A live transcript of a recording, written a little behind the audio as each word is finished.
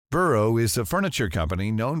Burrow is a furniture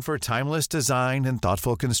company known for timeless design and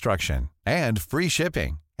thoughtful construction, and free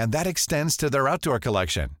shipping, and that extends to their outdoor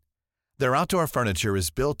collection. Their outdoor furniture is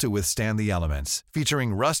built to withstand the elements,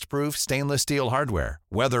 featuring rust-proof stainless steel hardware,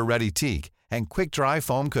 weather-ready teak, and quick-dry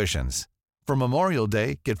foam cushions. For Memorial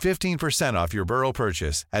Day, get 15% off your Burrow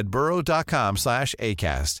purchase at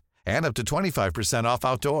burrow.com/ACAST and up to 25% off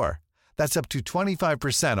outdoor. That's up to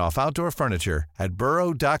 25% off outdoor furniture at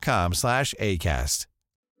burrow.com/ACAST.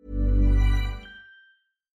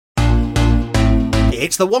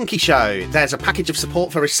 It's The Wonky Show. There's a package of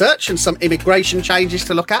support for research and some immigration changes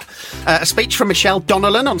to look at. A speech from Michelle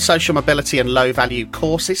Donnellan on social mobility and low-value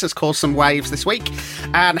courses has caused some waves this week.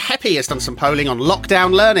 And HEPI has done some polling on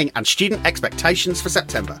lockdown learning and student expectations for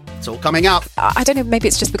September. It's all coming up. I don't know, maybe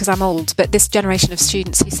it's just because I'm old, but this generation of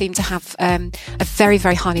students who seem to have a very,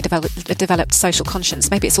 very highly developed social conscience,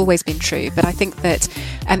 maybe it's always been true, but I think that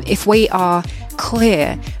if we are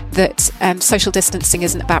clear that social distancing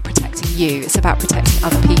isn't about protecting you, it's about protecting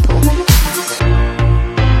other people.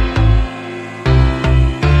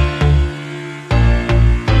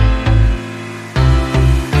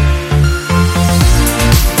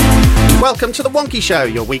 Welcome to The Wonky Show,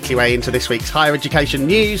 your weekly way into this week's higher education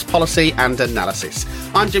news, policy and analysis.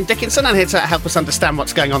 I'm Jim Dickinson, and here to help us understand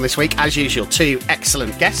what's going on this week, as usual, two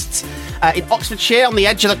excellent guests. In Oxfordshire, on the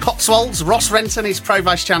edge of the Cotswolds, Ross Renton is Pro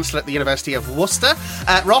Vice-Chancellor at the University of Worcester.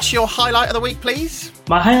 Ross, your highlight of the week, please?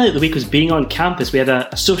 My highlight of the week was being on campus. We had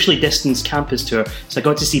a socially distanced campus tour, so I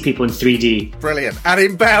got to see people in 3D. Brilliant. And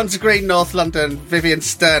in Bounds Green, North London, Vivian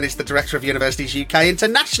Stern is the Director of Universities UK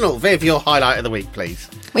International. Viv, your highlight of the week, please.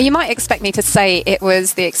 Well, you might expect me to say it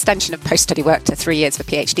was the extension of post-study work to 3 years for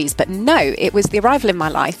PhDs, but no, it was the arrival in my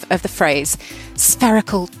life of the phrase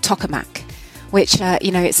spherical tokamak, which,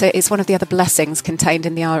 it's one of the other blessings contained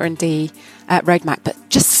in the R&D roadmap, but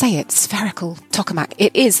just say it, spherical tokamak.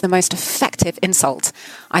 It is the most effective insult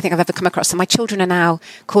I think I've ever come across. So my children are now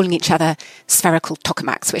calling each other spherical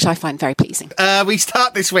tokamaks, which I find very pleasing. We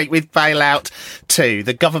start this week with Bailout 2.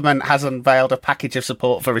 The government has unveiled a package of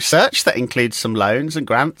support for research that includes some loans and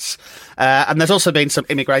grants. And there's also been some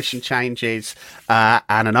immigration changes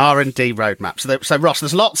and an R&D roadmap. So, Ross,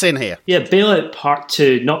 there's lots in here. Yeah, Bailout Part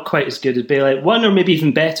 2, not quite as good as Bailout 1, or maybe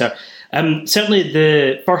even better. Certainly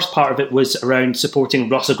the first part of it was around supporting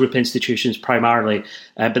Russell Group institutions primarily,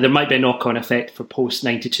 but there might be a knock-on effect for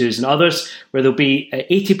post-92s and others, where there'll be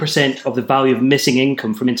 80% of the value of missing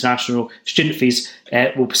income from international student fees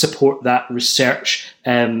will support that research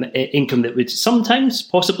income that would sometimes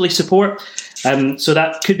possibly support. So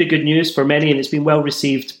that could be good news for many, and it's been well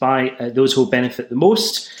received by those who will benefit the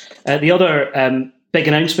most. The other big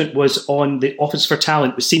announcement was on the Office for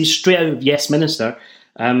Talent, which seems straight out of Yes Minister,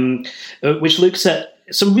 which looks at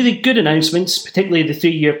some really good announcements, particularly the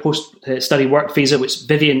 3-year post-study work visa, which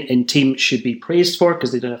Vivian and team should be praised for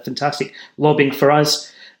because they've done a fantastic lobbying for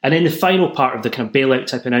us. And in the final part of the kind of bailout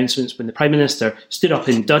type announcements, when the Prime Minister stood up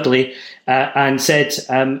in Dudley and said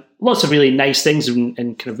lots of really nice things and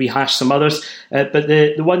kind of rehashed some others. But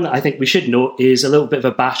the one that I think we should note is a little bit of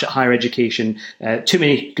a bash at higher education. Too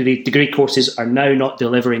many degree courses are now not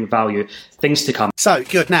delivering value. Things to come. So,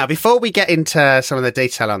 good. Now, before we get into some of the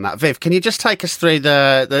detail on that, Viv, can you just take us through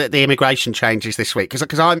the immigration changes this week?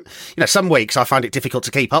 Because I'm, some weeks I find it difficult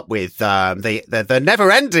to keep up with the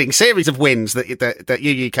never-ending series of wins that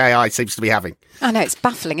UUKI seems to be having. I know, it's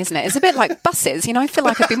baffling, isn't it? It's a bit like buses. I feel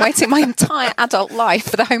like I've been waiting my entire adult life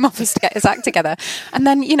for the Home Office to get its act together, and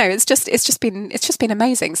then it's just been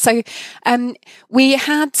amazing. So we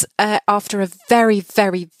had after a very,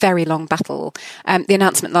 very, very long battle, the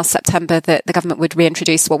announcement last September that the government would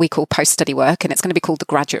reintroduce what we call post-study work, and it's going to be called the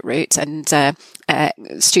graduate route, and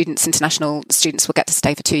international students will get to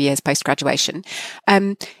stay for 2 years post-graduation.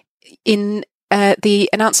 In the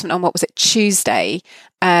announcement on, Tuesday,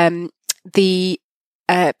 the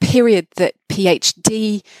period that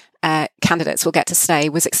PhD candidates will get to stay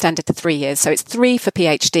was extended to 3 years. So it's 3 for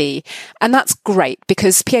PhD. And that's great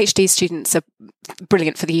because PhD students are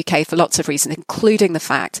brilliant for the UK for lots of reasons, including the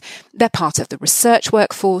fact they're part of the research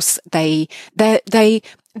workforce. This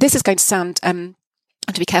is going to sound, I have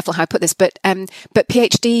to be careful how I put this, but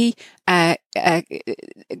PhD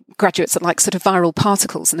graduates are like sort of viral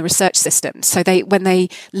particles in the research system. So when they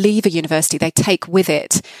leave a university, they take with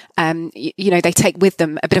it, they take with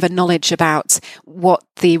them a bit of a knowledge about what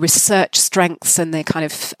the research strengths and the kind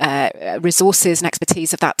of resources and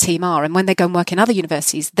expertise of that team are. And when they go and work in other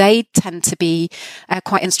universities, they tend to be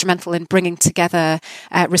quite instrumental in bringing together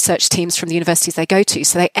research teams from the universities they go to.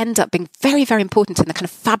 So they end up being very, very important in the kind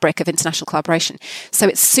of fabric of international collaboration. So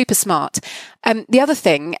it's super smart. The other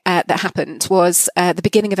thing that happened was the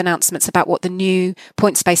beginning of announcements about what the new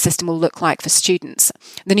points-based system will look like for students.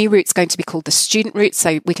 The new route's going to be called the student route,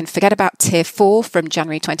 so we can forget about Tier 4 from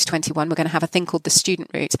January 2021. We're going to have a thing called the student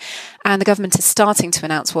route. And the government is starting to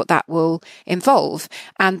announce what that will involve.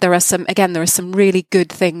 And there are some really good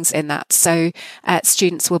things in that. So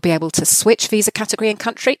students will be able to switch visa category and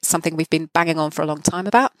country, something we've been banging on for a long time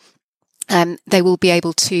about. They will be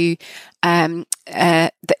able to,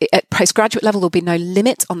 at postgraduate level, there'll be no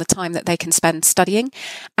limit on the time that they can spend studying.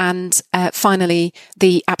 And finally,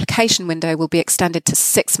 the application window will be extended to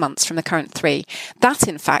 6 months from the current 3. That,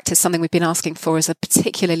 in fact, is something we've been asking for as a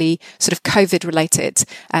particularly sort of COVID-related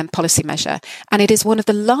policy measure. And it is one of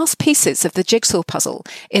the last pieces of the jigsaw puzzle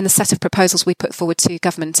in the set of proposals we put forward to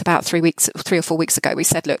government about 3 or 4 weeks ago. We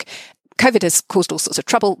said, look, COVID has caused all sorts of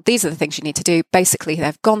trouble. These are the things you need to do. Basically,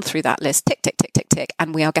 they've gone through that list, tick, tick, tick, tick, tick,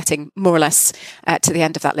 and we are getting more or less to the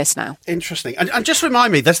end of that list now. Interesting. And just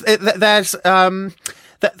remind me, there's a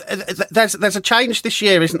change this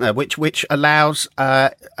year, isn't there, which allows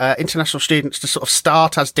international students to sort of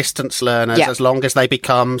start as distance learners as long as they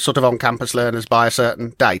become sort of on-campus learners by a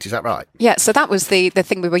certain date. Is that right? Yeah, so that was the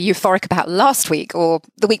thing we were euphoric about last week or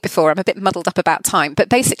the week before. I'm a bit muddled up about time. But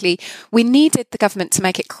basically, we needed the government to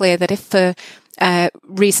make it clear that if for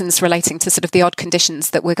reasons relating to sort of the odd conditions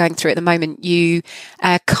that we're going through at the moment, you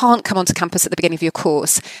can't come onto campus at the beginning of your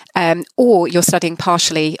course, or you're studying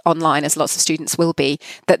partially online, as lots of students will be,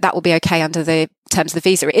 that will be okay under the terms of the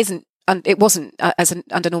visa. It wasn't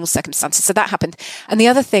under normal circumstances. So that happened. And the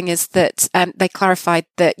other thing is that they clarified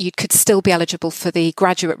that you could still be eligible for the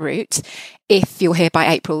graduate route if you're here by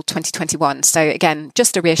April 2021. So again,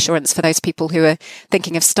 just a reassurance for those people who are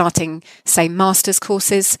thinking of starting, say, master's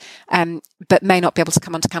courses, but may not be able to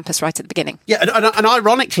come onto campus right at the beginning. Yeah, and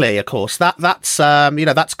ironically, of course,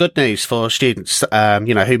 that's good news for students,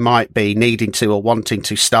 who might be needing to or wanting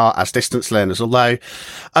to start as distance learners. Although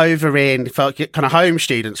over in for kind of home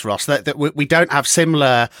students, Ross, that we don't have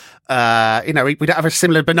similar. We don't have a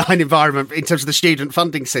similar benign environment in terms of the student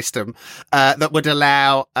funding system that would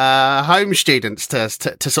allow home students to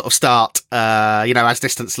sort of start, as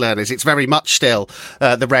distance learners. It's very much still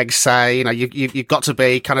the regs say, you've got to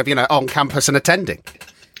be kind of, on campus and attending.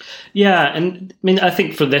 Yeah, and I mean, I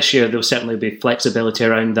think for this year, there'll certainly be flexibility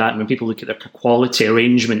around that. And when people look at their quality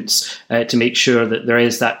arrangements to make sure that there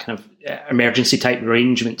is that kind of emergency type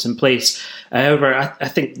arrangements in place. However, I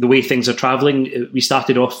think the way things are travelling, we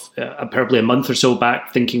started off probably a month or so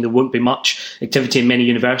back thinking there won't be much activity in many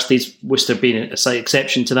universities, Worcester being a slight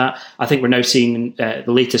exception to that. I think we're now seeing the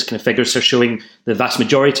latest kind of figures are showing the vast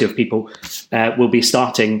majority of people will be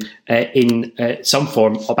starting in some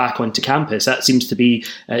form or back onto campus. That seems to be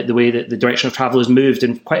the way that the direction of travel has moved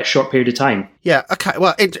in quite a short period of time. Yeah, okay.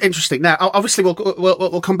 Well, interesting. Now, obviously,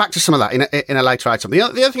 we'll come back to some of that in a later item. The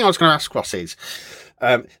other thing I was going to ask, Ross, is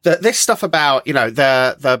this stuff about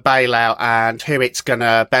the bailout and who it's going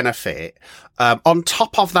to benefit. On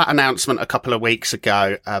top of that announcement a couple of weeks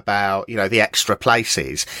ago about the extra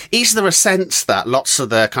places, is there a sense that lots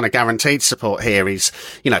of the kind of guaranteed support here is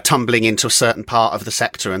tumbling into a certain part of the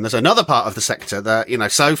sector, and there's another part of the sector that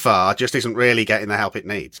so far just isn't really getting the help it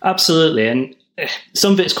needs? Absolutely, and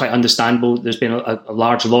some of it's quite understandable. There's been a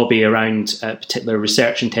large lobby around particular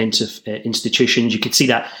research-intensive institutions. You could see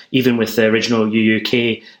that even with the original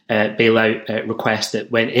UUK bailout request that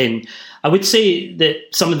went in. I would say that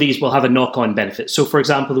some of these will have a knock-on benefit. So, for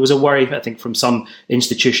example, there was a worry, I think, from some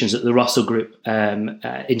institutions that the Russell Group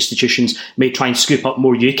institutions may try and scoop up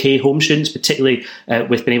more UK home students, particularly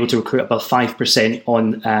with being able to recruit above 5%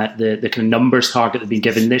 on the kind of numbers target that they've been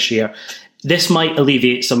given this year. This might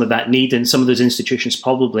alleviate some of that need, and some of those institutions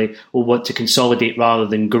probably will want to consolidate rather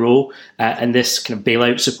than grow, and this kind of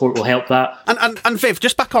bailout support will help that. And Viv,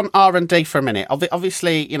 just back on R&D for a minute.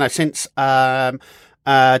 Obviously, since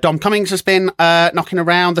Dom Cummings has been knocking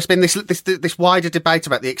around, there's been this wider debate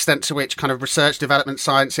about the extent to which kind of research, development,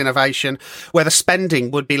 science, innovation, whether spending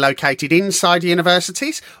would be located inside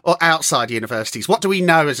universities or outside universities. What do we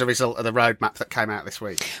know as a result of the roadmap that came out this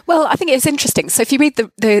week? Well, I think it's interesting. So if you read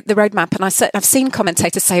the roadmap, and I've seen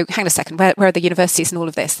commentators say, hang on a second, where are the universities in all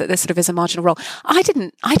of this, that there sort of is a marginal role. I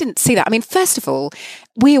didn't see that. I mean, first of all,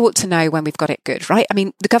 we ought to know when we've got it good, right? I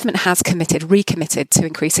mean, the government has recommitted to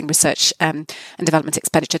increasing research and development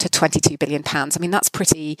expenditure to £22 billion. I mean, that's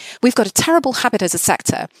we've got a terrible habit as a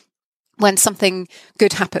sector when something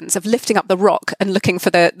good happens, of lifting up the rock and looking for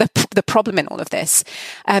the problem in all of this.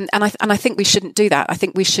 And I think we shouldn't do that. I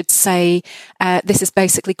think we should say, this is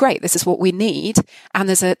basically great. This is what we need. And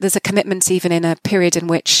there's a commitment, even in a period in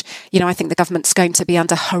which, I think the government's going to be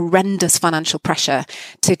under horrendous financial pressure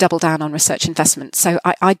to double down on research investment. So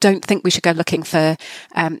I don't think we should go looking for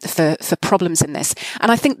problems in this.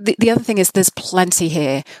 And I think the other thing is there's plenty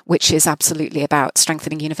here, which is absolutely about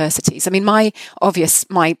strengthening universities. I mean, my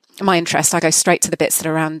interest, I go straight to the bits that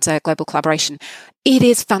are around global collaboration. It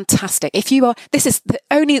is fantastic. This is the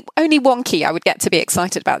only wonky I would get to be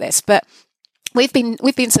excited about this, but we've been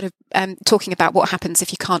sort of talking about what happens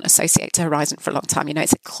if you can't associate to Horizon for a long time.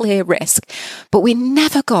 It's a clear risk, but we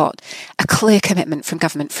never got a clear commitment from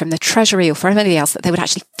government, from the Treasury or from anybody else, that they would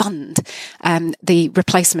actually fund the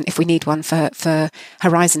replacement if we need one for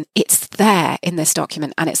Horizon. It's there in this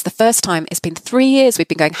document, and it's the first time. It's been 3 years we've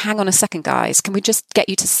been going, hang on a second, guys, can we just get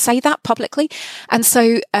you to say that publicly? And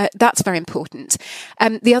so that's very important.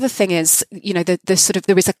 The other thing is,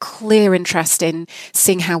 there is a clear interest in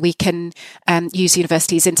seeing how we can use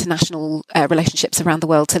universities' international relationships around the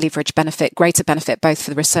world to leverage greater benefit, both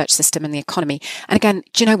for the research system and the economy. And again,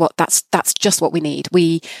 do you know what? That's just what we need.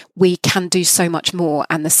 We can do so much more,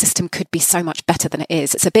 and the system could be so much better than it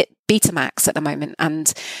is. It's a bit Betamax at the moment,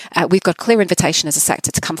 and we've got a clear invitation as a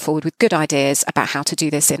sector to come forward with good ideas about how to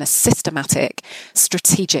do this in a systematic,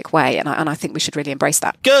 strategic way. And I think we should really embrace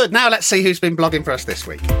that. Good. Now let's see who's been blogging for us this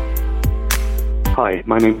week. Hi,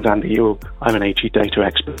 my name is Andy Yule. I'm an AG data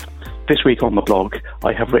expert. This week on the blog,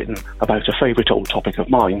 I have written about a favourite old topic of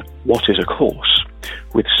mine, what is a course?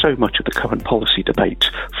 With so much of the current policy debate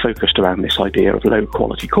focused around this idea of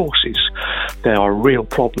low-quality courses, there are real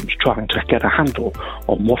problems trying to get a handle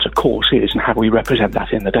on what a course is and how we represent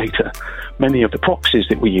that in the data. Many of the proxies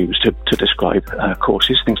that we use to describe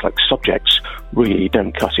courses, things like subjects, really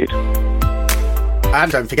don't cut it. And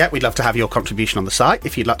don't forget, we'd love to have your contribution on the site.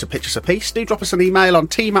 If you'd like to pitch us a piece, do drop us an email on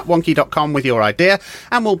team@wonky.com with your idea,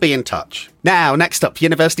 and we'll be in touch. Now, next up,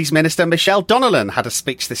 Universities Minister Michelle Donnellan had a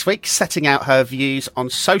speech this week setting out her views on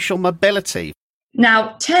social mobility.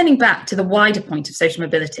 Now, turning back to the wider point of social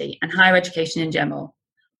mobility and higher education in general,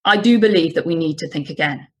 I do believe that we need to think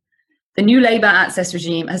again. The new Labour access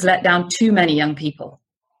regime has let down too many young people.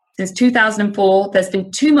 Since 2004, there's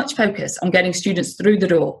been too much focus on getting students through the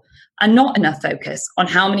door, and not enough focus on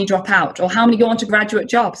how many drop out or how many go on to graduate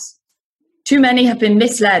jobs. Too many have been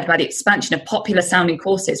misled by the expansion of popular sounding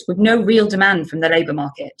courses with no real demand from the labour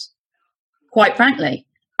market. Quite frankly,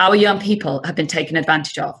 our young people have been taken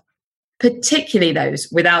advantage of, particularly those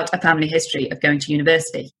without a family history of going to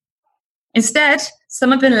university. Instead, some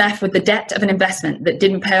have been left with the debt of an investment that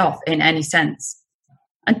didn't pay off in any sense.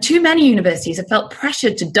 And too many universities have felt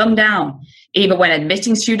pressured to dumb down, either when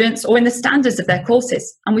admitting students or in the standards of their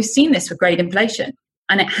courses. And we've seen this with grade inflation,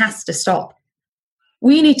 and it has to stop.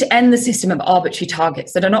 We need to end the system of arbitrary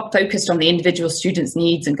targets that are not focused on the individual student's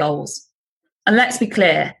needs and goals. And let's be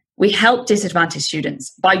clear, we help disadvantaged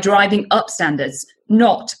students by driving up standards,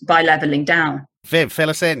 not by levelling down. Viv,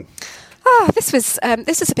 fill us in. This was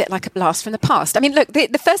a bit like a blast from the past. I mean, look,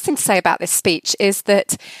 the first thing to say about this speech is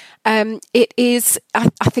that it is,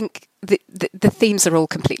 I think, the themes are all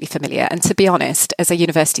completely familiar. And to be honest, as a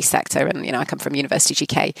university sector, and I come from University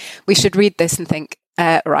GK, we should read this and think,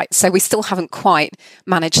 right, so we still haven't quite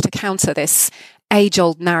managed to counter this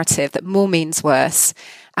age-old narrative that more means worse,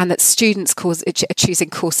 and that students choosing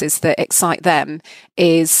courses that excite them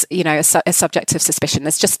is, a subject of suspicion.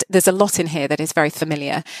 There's a lot in here that is very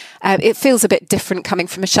familiar. It feels a bit different coming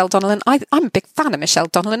from Michelle Donnellan. I'm a big fan of Michelle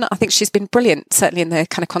Donnellan. I think she's been brilliant, certainly in the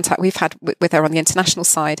kind of contact we've had with her on the international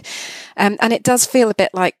side. And it does feel a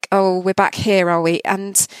bit like, oh, we're back here, are we?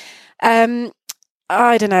 And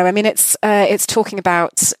I don't know. I mean, it's talking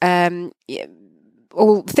about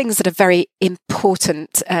all things that are very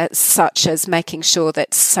important, such as making sure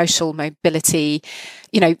that social mobility,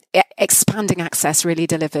 expanding access really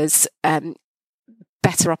delivers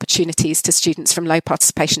better opportunities to students from low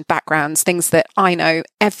participation backgrounds, things that I know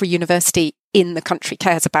every university in the country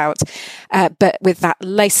cares about. But with that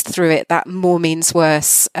laced through it, that more means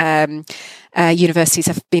worse. Universities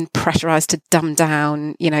have been pressurised to dumb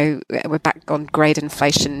down. We're back on grade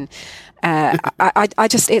inflation. I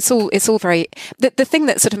just, it's all very, the thing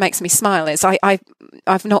that sort of makes me smile is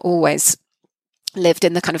I've not always lived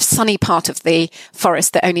in the kind of sunny part of the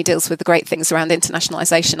forest that only deals with the great things around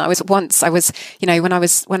internationalization.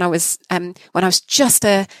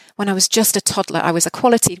 When I was just a toddler, I was a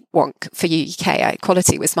quality wonk for UK.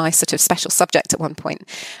 Quality was my sort of special subject at one point.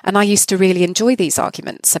 And I used to really enjoy these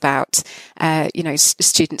arguments about,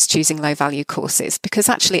 students choosing low value courses, because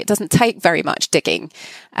actually it doesn't take very much digging,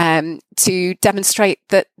 to demonstrate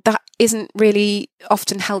that isn't really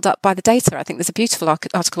often held up by the data. I think there's a beautiful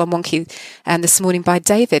article on Wonky this morning by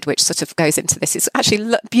David, which sort of goes into this. It's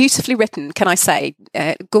actually beautifully written, can I say,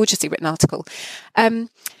 gorgeously written article.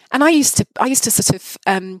 And I used to sort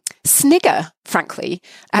of snigger, frankly,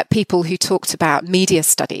 at people who talked about media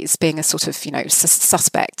studies being a sort of,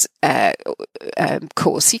 suspect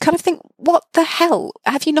course. You kind of think, what the hell?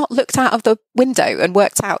 Have you not looked out of the window and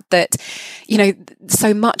worked out that,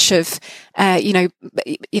 so much of,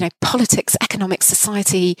 politics, economics,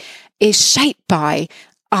 society is shaped by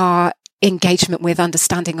our engagement with,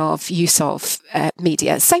 understanding of, use of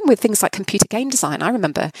media. Same with things like computer game design. I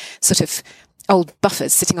remember sort of old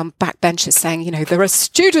buffers sitting on back benches saying, there are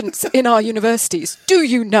students in our universities, do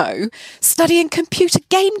you know, studying computer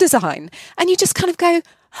game design. And you just kind of go,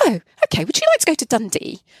 oh, okay, would you like to go to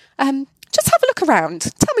Dundee? Just have a look around.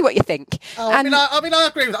 Tell me what you think. I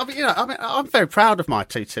agree with. I'm very proud of my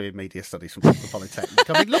 2-2 in media studies from the Polytechnic.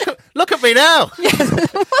 I mean, look at me now.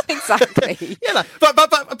 Well, exactly. But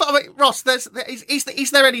I mean, Ross,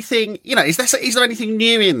 is there anything? Is there anything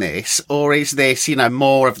new in this, or is this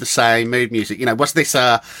more of the same mood music? Was this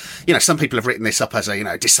some people have written this up as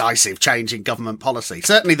a decisive change in government policy.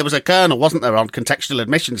 Certainly, there was a kernel, wasn't there, on contextual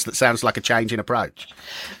admissions that sounds like a change in approach.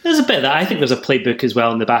 There's a bit of that. I think there's a playbook as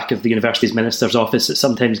well in the back of the university's minister's office that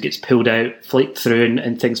sometimes gets pulled out, flicked through,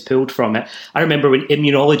 and things pulled from it. I remember when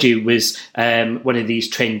immunology was one of these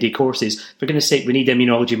trendy courses. For goodness sake, we need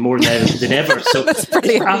immunology more now than ever. So it's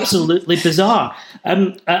absolutely bizarre.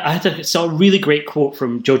 I saw a really great quote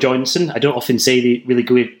from Joe Johnson. I don't often say the really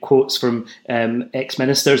great quotes from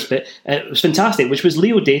ex-ministers, but it was fantastic, which was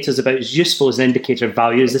Leo data is about as useful as an indicator of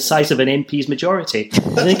value as the size of an MP's majority.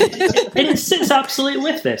 I think it sits absolutely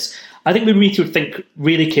with this. I think we need to think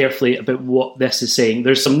really carefully about what this is saying.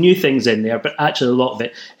 There's some new things in there, but actually a lot of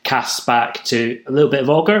it casts back to a little bit of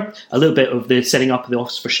Augur, a little bit of the setting up of the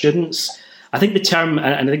Office for Students. I think the term,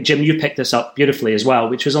 and I think, Jim, you picked this up beautifully as well,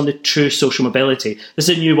 which was on the true social mobility. This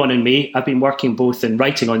is a new one in me. I've been working both in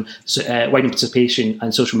writing on widening participation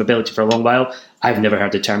and social mobility for a long while. I've never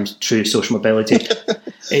heard the term true social mobility.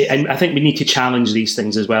 And I think we need to challenge these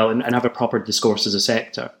things as well and have a proper discourse as a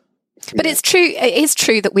sector. But it's true. It is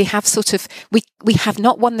true that we have sort of we have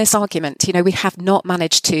not won this argument. We have not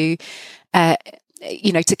managed to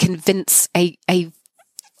to convince a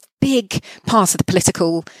big part of the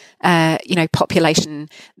political population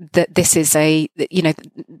that this is that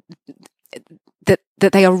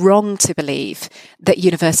they are wrong to believe that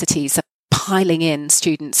universities are piling in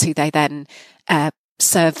students who they then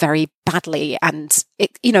serve very badly, and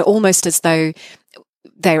almost as though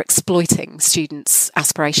they're exploiting students'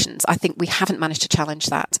 aspirations. I think we haven't managed to challenge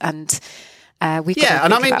that, and we've got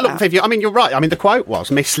to think about that. Viv, you're right. I mean, the quote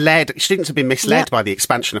was misled. Students have been misled by the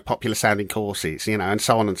expansion of popular-sounding courses, and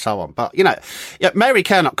so on and so on. But Mary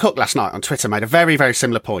Kernock-Cook last night on Twitter made a very, very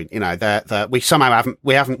similar point. That we somehow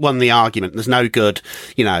haven't won the argument. There's no good,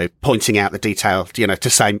 pointing out the detail, to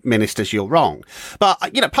say ministers, you're wrong. But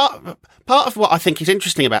part of what I think is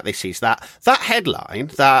interesting about this is that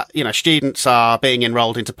headline that, students are being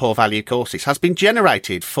enrolled into poor value courses has been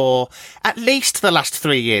generated for at least the last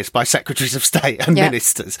 3 years by secretaries of state and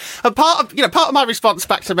ministers. And part of my response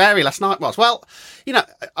back to Mary last night was, well,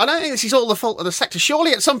 I don't think this is all the fault of the sector.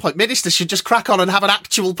 Surely at some point ministers should just crack on and have an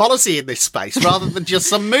actual policy in this space rather than just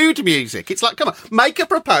some mood music. It's like, come on, make a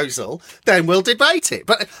proposal, then we'll debate it.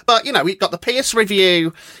 But we've got the Pierce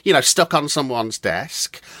review, stuck on someone's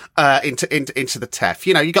desk. Into the TEF.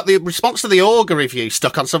 You got the response to the Augur review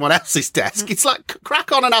stuck on someone else's desk. It's like,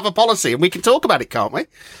 crack on and have a policy and we can talk about it, can't we?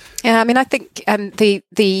 Yeah, I mean, I think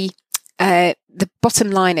the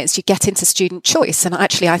bottom line is you get into student choice. And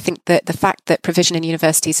actually, I think that the fact that provision in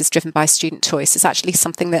universities is driven by student choice is actually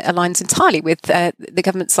something that aligns entirely with the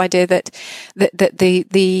government's idea that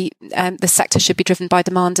the sector should be driven by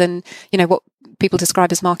demand and, what people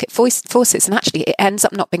describe as market forces. And actually, it ends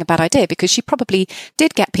up not being a bad idea because she probably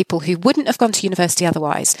did get people who wouldn't have gone to university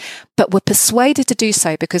otherwise, but were persuaded to do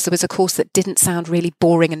so because there was a course that didn't sound really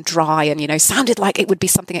boring and dry and, sounded like it would be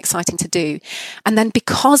something exciting to do. And then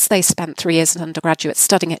because they spent 3 years undergraduates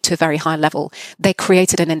studying it to a very high level, they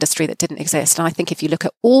created an industry that didn't exist. And I think if you look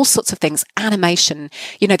at all sorts of things, animation,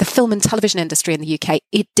 the film and television industry in the UK,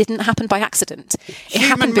 it didn't happen by accident. It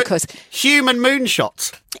happened because... Human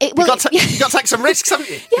moonshots. You've got to take some risks, haven't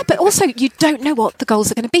you? Yeah, but also you don't know what the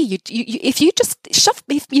goals are going to be. If you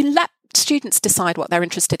let students decide what they're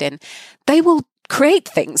interested in, they will create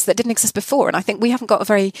things that didn't exist before. And I think we haven't got a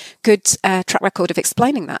very good track record of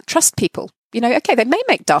explaining that. Trust people. Okay, they may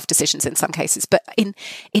make daft decisions in some cases, but in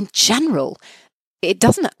general, it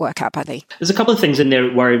doesn't work out badly. There's a couple of things in there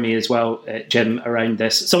that worry me as well, Jim, around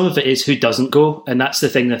this. Some of it is who doesn't go, and that's the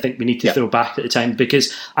thing that I think we need to throw back at the time,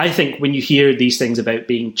 because I think when you hear these things about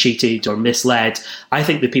being cheated or misled, I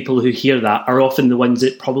think the people who hear that are often the ones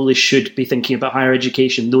that probably should be thinking about higher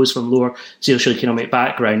education, those from lower socioeconomic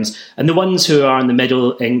backgrounds. And the ones who are in the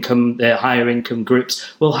middle income, the higher income groups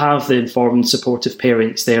will have the informed, supportive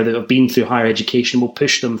parents there that have been through higher education, will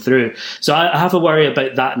push them through. So I have a worry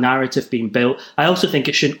about that narrative being built. I also think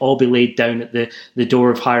it shouldn't all be laid down at the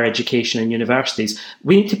door of higher education and universities.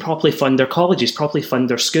 We need to properly fund our colleges, properly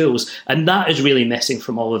fund our schools, and that is really missing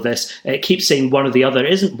from all of this. It keeps saying one or the other.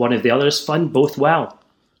 It isn't one or the other. It's fund both well.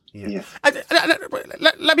 Yeah.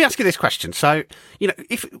 Let me ask you this question. So,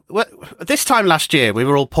 this time last year we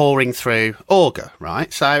were all pouring through Augur,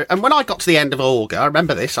 right? So, and when I got to the end of Augur, I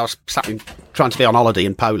remember this. I was trying to be on holiday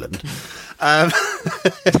in Poland.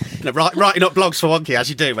 Writing up blogs for Wonky, as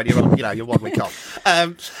you do when you're on, your 1 week off.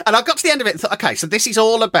 And I got to the end of it and thought, okay, so this is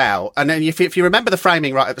all about, and then if you remember the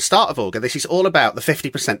framing right at the start of Augur, this is all about the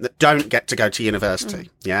 50% that don't get to go to university.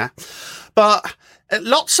 Yeah. But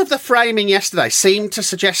lots of the framing yesterday seemed to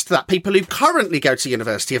suggest that people who currently go to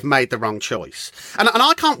university have made the wrong choice. And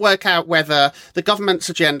I can't work out whether the government's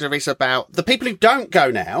agenda is about the people who don't go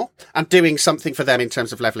now and doing something for them in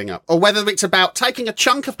terms of levelling up, or whether it's about taking a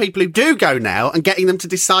chunk of people who do go now and getting them to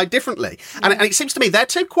decide differently. And it seems to me they're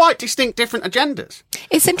two quite distinct different agendas.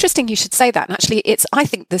 It's interesting you should say that. And actually, I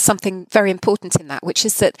think there's something very important in that, which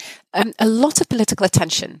is that a lot of political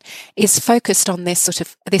attention is focused on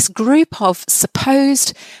this group of supposed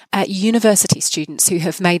university students who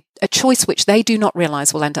have made a choice which they do not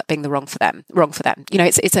realise will end up being wrong for them.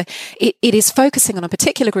 It is focusing on a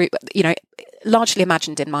particular group, largely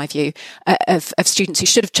imagined in my view, of students who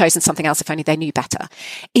should have chosen something else if only they knew better,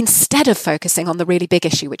 instead of focusing on the really big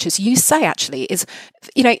issue, which, as you say, actually is,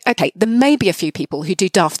 okay, there may be a few people who do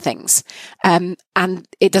daft things, and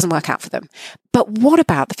it doesn't work out for them. But what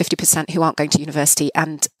about the 50% who aren't going to university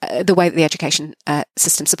and the way that the education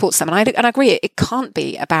system supports them? And I agree, it can't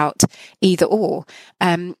be about either or.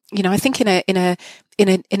 I think in a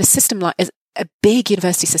system like a big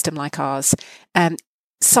university system like ours,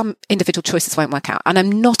 some individual choices won't work out. And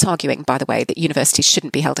I'm not arguing, by the way, that universities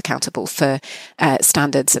shouldn't be held accountable for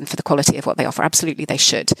standards and for the quality of what they offer. Absolutely, they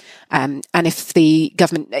should. And if the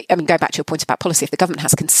government, go back to your point about policy, if the government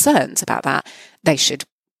has concerns about that, they should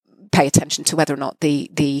pay attention to whether or not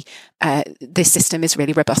this system is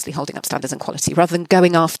really robustly holding up standards and quality, rather than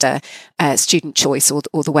going after student choice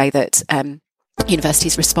or the way that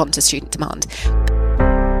universities respond to student demand.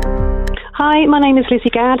 Hi, my name is Lizzie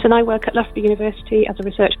Gadd and I work at Loughborough University as a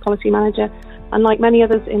research policy manager. And like many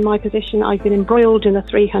others in my position, I've been embroiled in the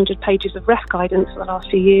 300 pages of REF guidance for the last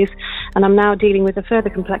few years, and I'm now dealing with the further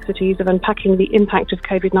complexities of unpacking the impact of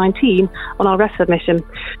COVID-19 on our REF submission.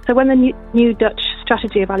 So when the new Dutch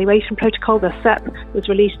Strategy Evaluation Protocol, the SEP, was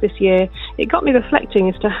released this year, it got me reflecting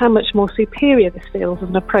as to how much more superior this feels as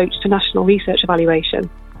an approach to national research evaluation.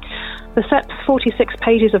 The SEP's 46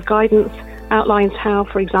 pages of guidance outlines how,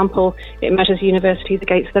 for example, it measures universities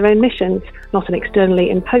against their own missions, not an externally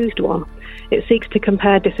imposed one. It seeks to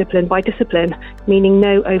compare discipline by discipline, meaning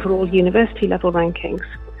no overall university-level rankings.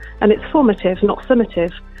 And it's formative, not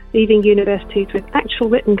summative, leaving universities with actual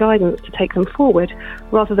written guidance to take them forward,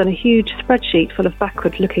 rather than a huge spreadsheet full of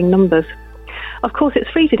backward-looking numbers. Of course, it's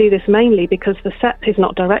free to do this mainly because the SEP is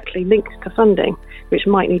not directly linked to funding, which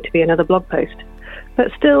might need to be another blog post.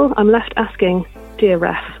 But still, I'm left asking, dear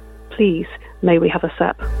REF, please, may we have a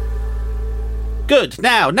SEP? Good.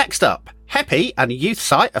 Now, next up, HEPI and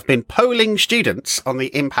YouthSite have been polling students on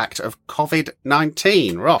the impact of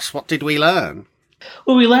COVID-19. Ross, what did we learn?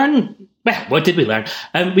 Well, what did we learn?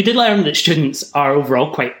 We did learn that students are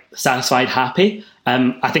overall quite satisfied, happy.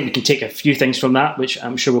 I think we can take a few things from that, which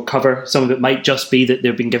I'm sure we'll cover. Some of it might just be that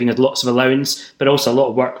they've been giving us lots of allowance, but also a lot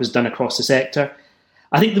of work was done across the sector.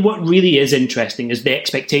 I think that what really is interesting is the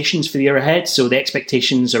expectations for the year ahead. So the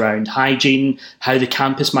expectations around hygiene, how the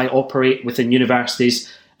campus might operate within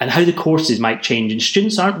universities, and how the courses might change. And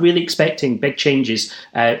students aren't really expecting big changes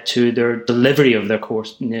to their delivery of their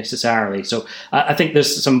course necessarily. So I think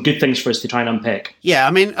there's some good things for us to try and unpick. Yeah,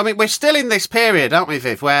 I mean, we're still in this period, aren't we,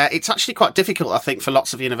 Viv, where it's actually quite difficult, I think, for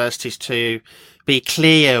lots of universities to be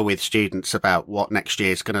clear with students about what next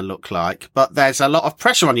year is going to look like. But there's a lot of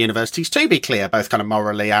pressure on universities to be clear, both kind of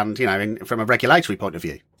morally and, from a regulatory point of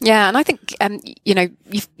view. Yeah, and I think,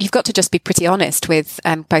 you've got to just be pretty honest with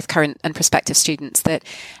both current and prospective students that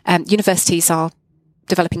universities are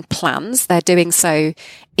developing plans. They're doing so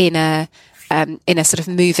in a sort of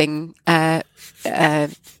moving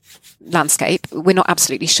landscape. We're not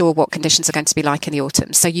absolutely sure what conditions are going to be like in the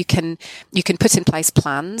autumn. So you can put in place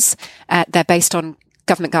plans. They're based on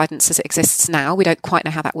government guidance as it exists now. We don't quite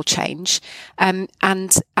know how that will change. And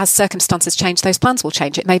as circumstances change, those plans will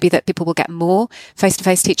change. It may be that people will get more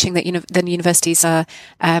face-to-face teaching than universities are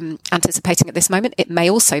anticipating at this moment. It may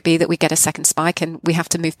also be that we get a second spike and we have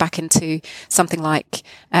to move back into something like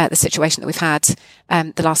the situation that we've had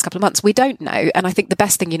the last couple of months. We don't know. And I think the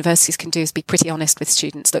best thing universities can do is be pretty honest with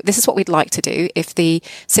students. Look, this is what we'd like to do. If the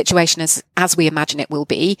situation is as we imagine it will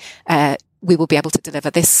be, we will be able to deliver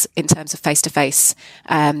this in terms of face-to-face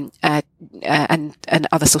and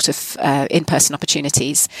other sort of in-person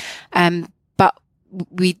opportunities. But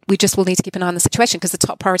we just will need to keep an eye on the situation because the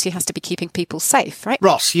top priority has to be keeping people safe, right?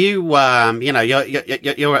 Ross, you're at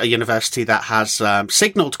a university that has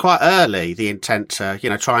signalled quite early the intent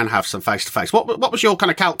to try and have some face-to-face. What was your kind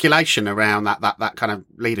of calculation around that kind of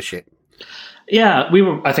leadership? Yeah, we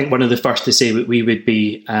were, I think, one of the first to say that we would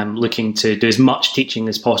be looking to do as much teaching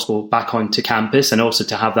as possible back onto campus and also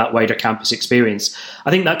to have that wider campus experience.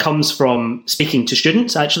 I think that comes from speaking to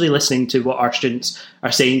students, actually listening to what our students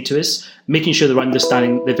are saying to us, making sure they're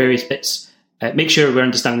understanding the various bits. Make sure we're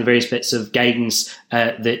understanding the various bits of guidance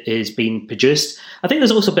that is being produced. I think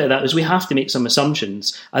there's also a bit of that is we have to make some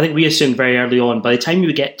assumptions. I think we assumed very early on, by the time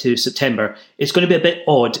we get to September, it's going to be a bit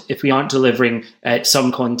odd if we aren't delivering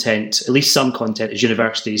some content, at least some content as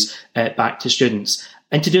universities, back to students.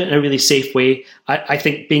 And to do it in a really safe way, I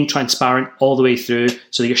think being transparent all the way through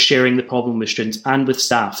so that you're sharing the problem with students and with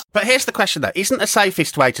staff. But here's the question, though. Isn't the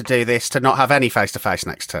safest way to do this to not have any face-to-face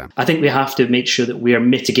next term? I think we have to make sure that we are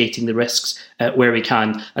mitigating the risks where we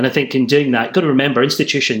can. And I think in doing that, you've got to remember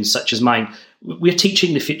institutions such as mine, we're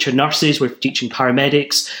teaching the future nurses, we're teaching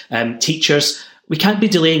paramedics, teachers. We can't be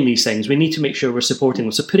delaying these things. We need to make sure we're supporting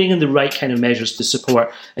them. So putting in the right kind of measures to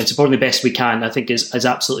support and supporting the best we can, I think is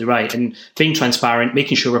absolutely right. And being transparent,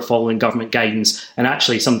 making sure we're following government guidance and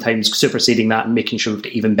actually sometimes superseding that and making sure we've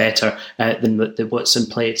got even better than what's in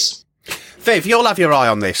place. Viv, you'll have your eye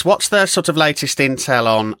on this. What's the sort of latest intel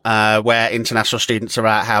on where international students are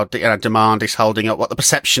at, how demand is holding up, what the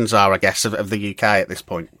perceptions are, I guess, of the UK at this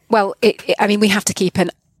point? Well, we have to keep an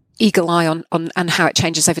eagle eye on how it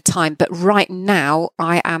changes over time. But right now,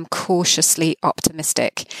 I am cautiously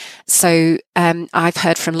optimistic. So I've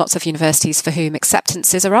heard from lots of universities for whom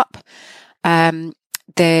acceptances are up.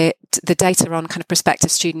 The data on kind of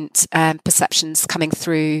prospective student perceptions coming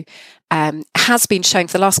through has been showing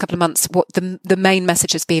for the last couple of months what the main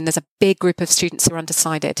message has been. There's a big group of students who are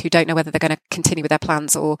undecided, who don't know whether they're going to continue with their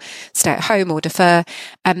plans or stay at home or defer.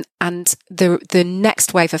 And the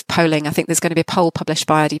next wave of polling, I think there's going to be a poll published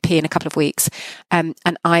by IDP in a couple of weeks. And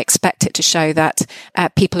I expect it to show that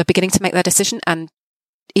people are beginning to make their decision, and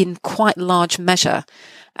in quite large measure,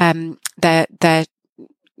 they're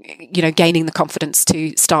gaining the confidence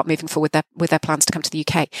to start moving forward with their plans to come to the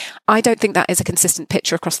UK. I don't think that is a consistent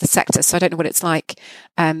picture across the sector, so I don't know what it's like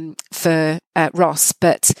for Ross,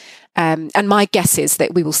 but and my guess is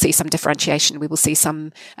that we will see some differentiation. We will see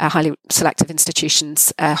some highly selective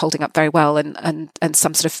institutions holding up very well, and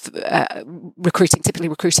some sort of typically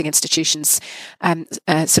recruiting institutions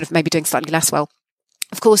sort of maybe doing slightly less well.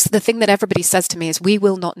 Of course, the thing that everybody says to me is we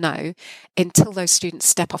will not know until those students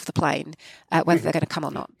step off the plane whether they're going to come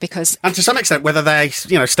or not. And to some extent, whether they,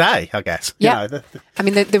 stay, I guess. Yeah.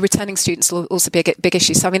 The returning students will also be a big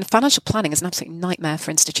issue. So, financial planning is an absolute nightmare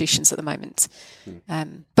for institutions at the moment.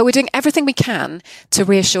 But we're doing everything we can to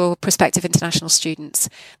reassure prospective international students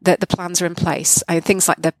that the plans are in place. Things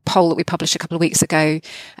like the poll that we published a couple of weeks ago,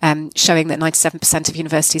 showing that 97% of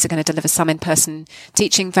universities are going to deliver some in-person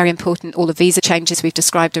teaching. Very important. All the visa changes we've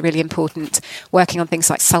described are really important. Working on things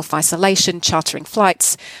like self-isolation, chartering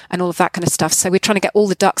flights, and all of that kind of stuff. So we're trying to get all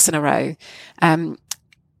the ducks in a row, and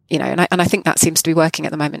I think that seems to be working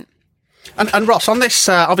at the moment. And Ross, on this,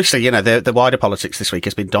 obviously, the wider politics this week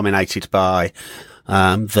has been dominated by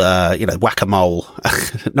the whack-a-mole,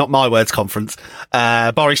 not my words conference,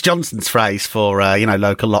 Boris Johnson's phrase for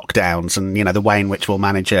local lockdowns and the way in which we'll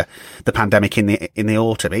manage the pandemic in the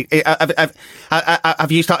autumn.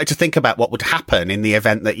 Have you started to think about what would happen in the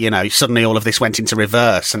event that suddenly all of this went into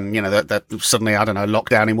reverse and that suddenly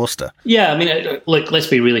lockdown in Worcester? Yeah, I mean, look, let's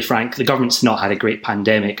be really frank. The government's not had a great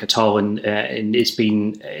pandemic at all, and it's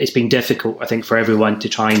been difficult, I think, for everyone to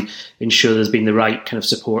try and ensure there's been the right kind of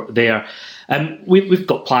support there. We've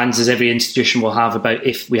got plans, as every institution will have, about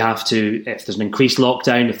if there's an increased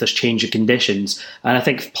lockdown, if there's change of conditions. And I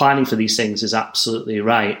think planning for these things is absolutely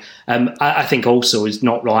right. I think also is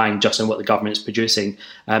not relying just on what the government is producing.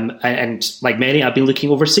 And like many, I've been looking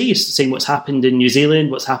overseas, seeing what's happened in New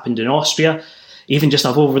Zealand, what's happened in Austria, even just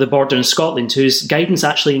up over the border in Scotland, whose guidance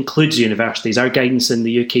actually includes universities. Our guidance in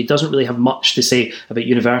the UK doesn't really have much to say about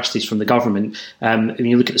universities from the government. When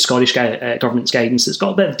you look at the Scottish government's guidance, it's got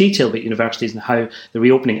a bit of detail about universities and how they're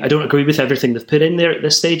reopening. I don't agree with everything they've put in there at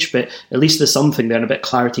this stage, but at least there's something there and a bit of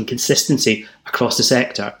clarity and consistency across the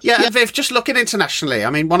sector. Yeah, Viv, just looking internationally, I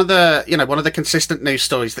mean, one of the consistent news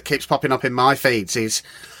stories that keeps popping up in my feeds is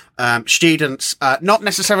students not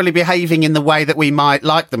necessarily behaving in the way that we might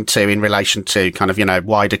like them to in relation to kind of,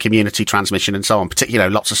 wider community transmission and so on,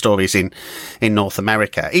 particularly lots of stories in North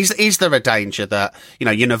America. Is there a danger that,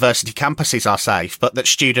 university campuses are safe, but that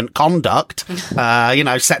student conduct,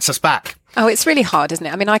 sets us back? Oh, it's really hard, isn't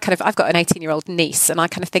it? I mean, I've got an 18-year-old niece, and I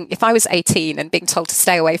kind of think if I was 18 and being told to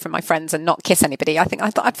stay away from my friends and not kiss anybody, I think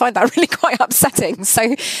I'd find that really quite upsetting.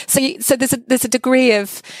 So there's a degree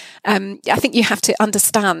of, I think you have to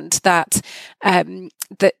understand that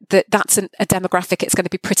that's a demographic. It's going to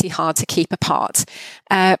be pretty hard to keep apart.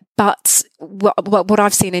 But what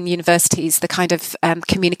I've seen in universities, the kind of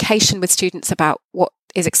communication with students about what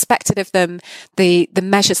is expected of them, the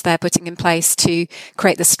measures they're putting in place to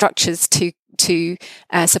create the structures to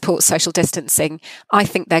support social distancing, I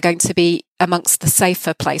think they're going to be amongst the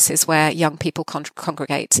safer places where young people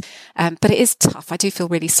congregate. But it is tough. I do feel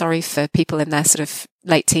really sorry for people in their sort of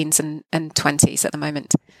late teens and 20s at the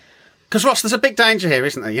moment. Because, Ross, there's a big danger here,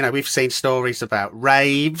 isn't there? We've seen stories about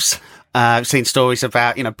raves. We've seen stories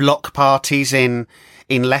about, block parties in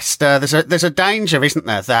Leicester. There's a danger, isn't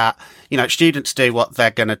there, that, students do what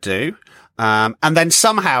they're going to do. And then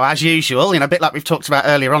somehow, as usual, a bit like we've talked about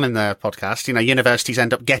earlier on in the podcast, universities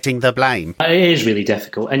end up getting the blame. It is really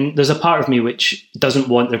difficult. And there's a part of me which doesn't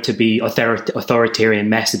want there to be authoritarian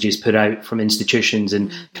messages put out from institutions and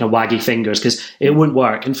kind of waggy fingers, because it wouldn't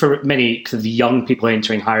work. And for many of the young people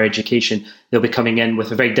entering higher education, they'll be coming in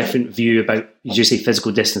with a very different view about, as you say,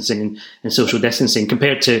 physical distancing and social distancing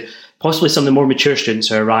compared to possibly some of the more mature students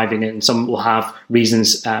who are arriving, and some will have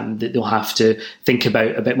reasons that they'll have to think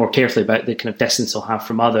about a bit more carefully about the kind of distance they'll have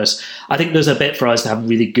from others. I think there's a bit for us to have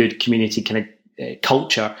really good community kind of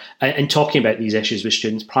culture and talking about these issues with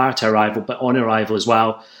students prior to arrival, but on arrival as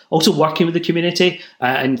well. Also working with the community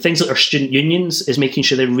and things like our student unions is making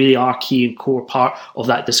sure they really are key and core part of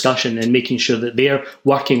that discussion, and making sure that they're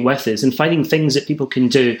working with us and finding things that people can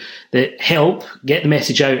do that help get the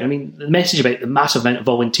message out. I mean, the message about the massive amount of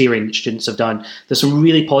volunteering that students have done, there's some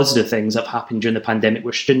really positive things that have happened during the pandemic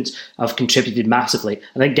where students have contributed massively.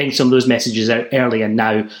 I think getting some of those messages out early and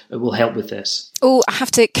now will help with this. Oh,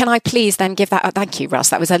 can I please then give that, thank you, Russ.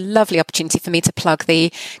 That was a lovely opportunity for me to plug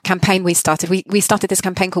the campaign we started. We started this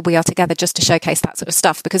campaign called We Are Together just to showcase that sort of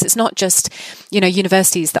stuff, because it's not just,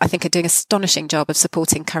 universities that I think are doing an astonishing job of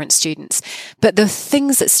supporting current students, but the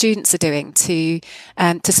things that students are doing to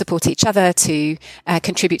support each other, to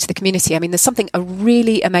contribute to the community. I mean, there's a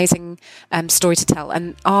really amazing story to tell,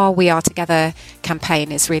 and our We Are Together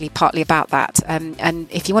campaign is really partly about that. And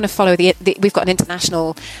if you want to follow we've got an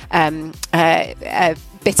international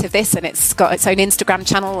bit of this, and it's got its own Instagram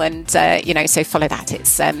channel, and so follow that.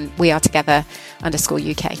 It's We Are Together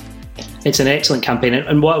 _UK. It's an excellent campaign,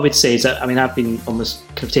 and what I would say is that, I mean, I've been almost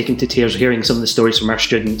kind of taken to tears hearing some of the stories from our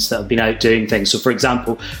students that have been out doing things. So, for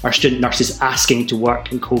example, our student nurses asking to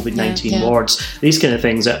work in COVID-19 wards. These kind of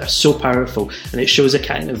things are so powerful, and it shows a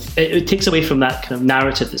kind of, it takes away from that kind of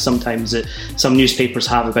narrative that sometimes some newspapers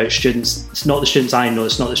have about students. It's not the students I know,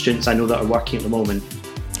 it's not the students I know that are working at the moment.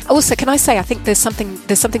 Also, can I say, I think there's something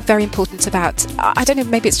very important about, I don't know,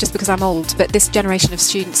 maybe it's just because I'm old, but this generation of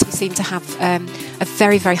students who seem to have a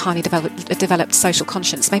very, very highly developed social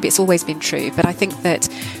conscience. Maybe it's always been true, but I think that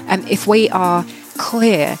if we are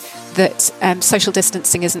clear that social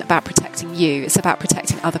distancing isn't about protecting you, it's about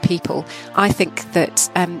protecting other people, I think that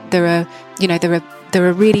there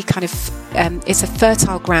are really kind of, it's a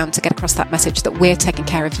fertile ground to get across that message that we're taking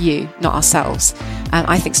care of you, not ourselves.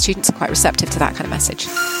 I think students are quite receptive to that kind of message.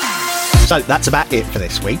 So that's about it for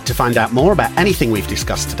this week. To find out more about anything we've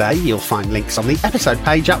discussed today, you'll find links on the episode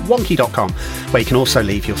page at wonky.com, where you can also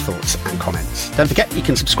leave your thoughts and comments. Don't forget, you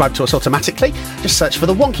can subscribe to us automatically. Just search for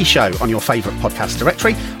The Wonky Show on your favourite podcast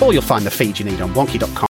directory, or you'll find the feed you need on wonky.com.